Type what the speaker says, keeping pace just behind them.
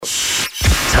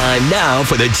Time now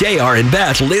for the JR and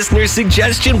Beth Listener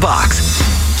Suggestion Box.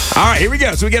 All right, here we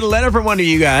go. So we get a letter from one of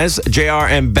you guys,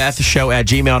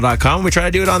 jrandbethshow@gmail.com. We try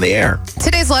to do it on the air.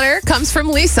 Today's letter comes from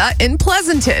Lisa in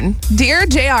Pleasanton. Dear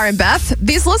JR and Beth,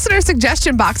 these listener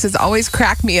suggestion boxes always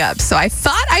crack me up, so I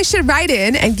thought I should write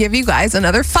in and give you guys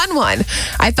another fun one.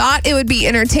 I thought it would be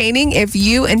entertaining if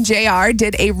you and JR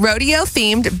did a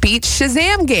rodeo-themed Beat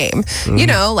Shazam game. You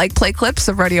know, like play clips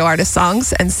of rodeo artist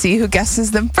songs and see who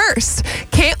guesses them first.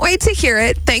 Can't wait to hear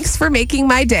it. Thanks for making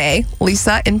my day.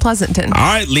 Lisa in Pleasanton.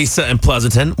 All right, Lisa and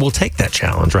Pleasanton, we'll take that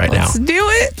challenge right Let's now. do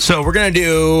it. So we're going to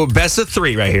do best of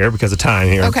 3 right here because of time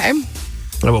here. Okay.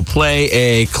 I will play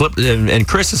a clip, and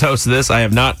Chris is host of this.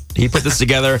 He put this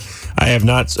together. I have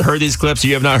not heard these clips.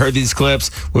 You have not heard these clips.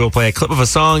 We will play a clip of a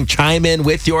song. Chime in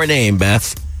with your name,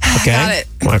 Beth. Okay? Got it.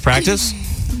 Want to practice?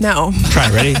 No. Try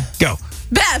it. Ready? Go.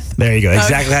 Beth. There you go.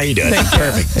 Exactly how you do it.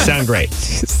 Perfect. Sound great.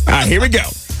 All right, here we go.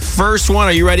 First one.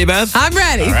 Are you ready, Beth? I'm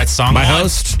ready. All right, song My one.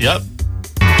 host? Yep.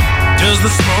 Does the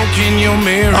smoke in your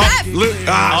mirror? Beth. Luke.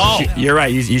 You're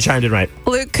right. You chimed in right.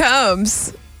 Luke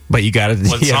Combs. But you got it.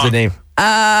 What He has the song? name.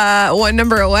 One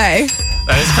number away.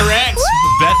 That is correct.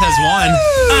 Beth has won.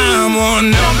 I'm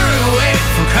one number away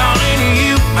from calling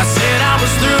you. I said I was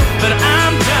through, but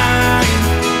I'm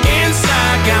dying.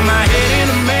 Inside, got my head in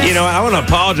a mess. You know, I want to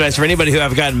apologize for anybody who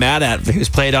I've gotten mad at who's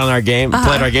played on our game,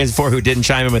 played our games before, who didn't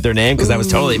chime in with their name because that was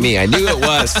totally me. I knew it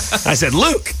was. I said,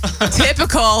 Luke.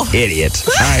 Typical. Idiot.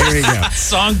 All right, here we go.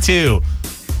 Song 2.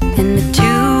 And the two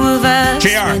of us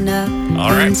JR. went up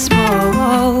All right. in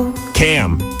smoke.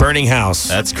 Cam, Burning House.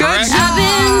 That's Good correct. job. I've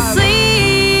been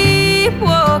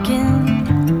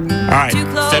sleepwalking. All right, Too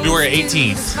close February to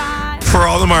 18th. the for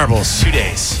all the marbles. 2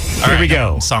 days. All Here right, we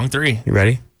go. Song 3. You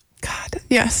ready? God.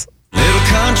 Yes. Little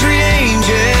country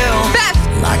angel, Beth.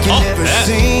 like you Oh, never Beth.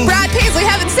 seen. Brad Paisley,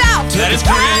 Heaven South. That is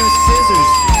correct. Scissors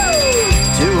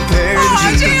to a pair of Oh,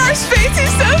 jeans. JR's face is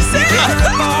so Picked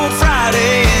sad. up on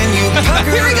Friday and you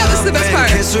puckered Here we go, this is the best up and part.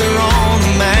 kiss her on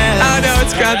the mouth. Oh, no,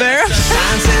 it's got there.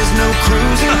 Sign says no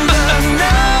cruising, but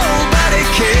nobody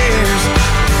cares.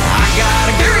 I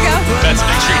gotta Here we go. That's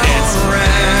Big Street Dance.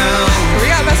 around. Here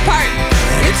we go, best part.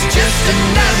 It's just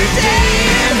another day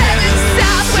in Heaven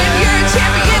South when you're a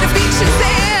champion of Beat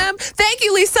Shazam. Thank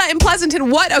you, Lisa in Pleasanton.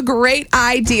 What a great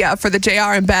idea for the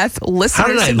JR and Beth How listener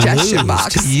did I suggestion lose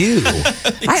box. to you?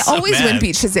 I so always win mad.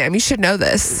 Beat Shazam. You should know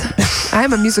this. I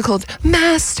am a musical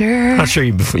master. I'm not sure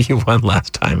you won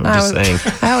last time. I'm just saying.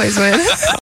 I always win.